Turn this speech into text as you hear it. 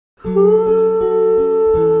You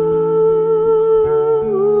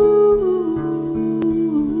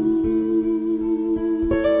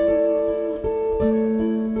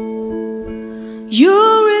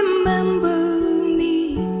remember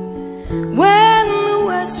me when the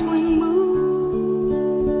west wind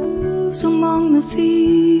moves among the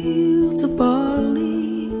fields of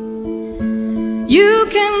barley. You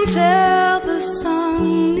can tell the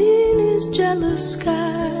sun in his jealous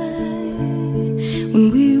sky when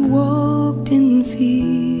we walked in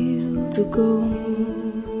fields of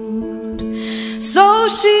gold. So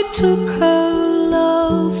she took her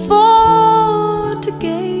love for to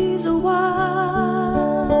gaze a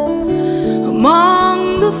while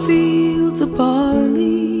among the fields of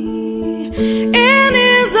barley. In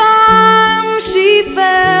his arms she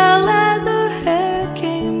fell as her hair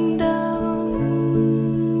came down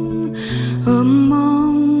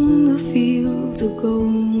among the fields of gold.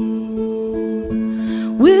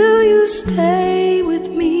 Will you stay with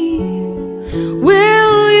me?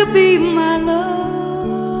 Will you be my love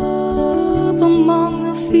among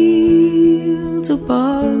the fields of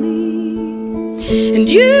barley? And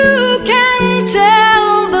you can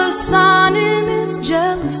tell the sun in his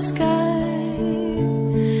jealous sky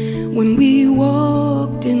when we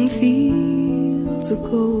walked in fields of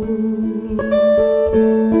gold.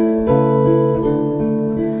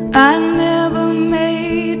 I never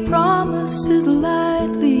made promises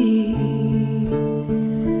lightly,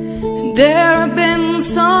 and there have been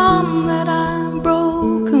some that I've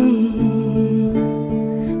broken,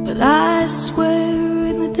 but I swear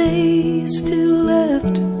in the days still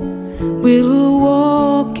left we'll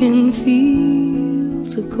walk in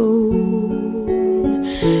fields of gold.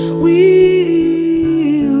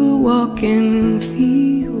 We'll walk in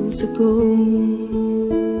fields of gold.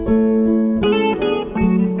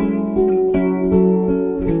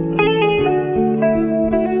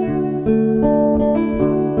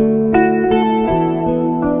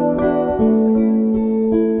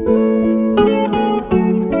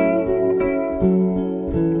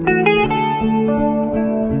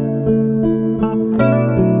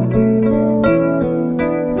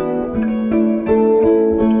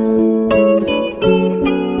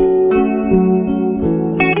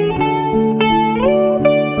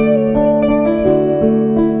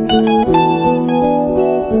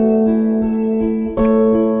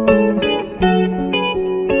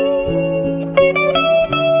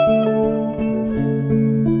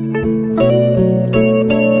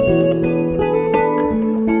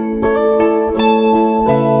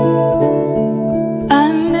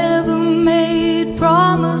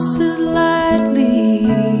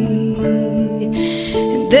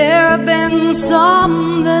 There have been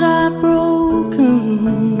some that I've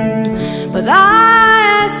broken, but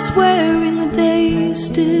I swear in the days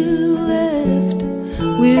still left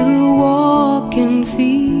we'll walk in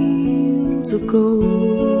fields of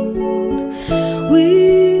gold.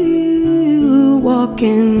 We'll walk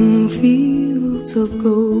in fields of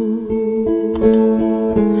gold.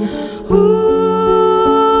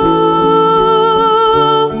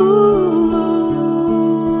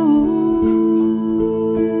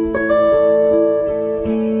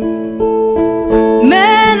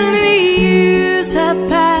 Have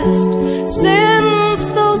passed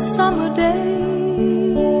since those summer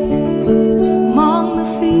days among the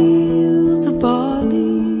fields of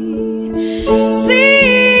barley.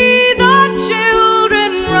 See the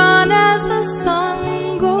children run as the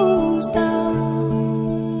sun goes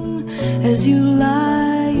down, as you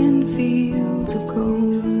lie in fields of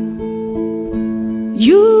gold.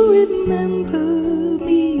 You remember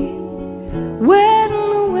me when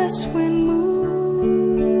the west wind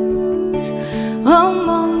moves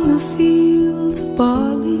among the fields of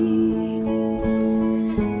barley.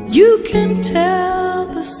 You can tell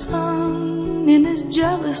the sun in his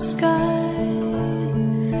jealous sky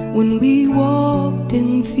when we walked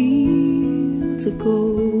in fields of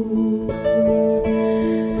gold.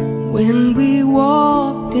 When we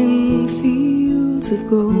walked in fields of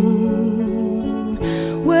gold.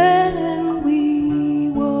 When we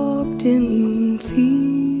walked in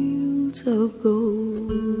fields of gold.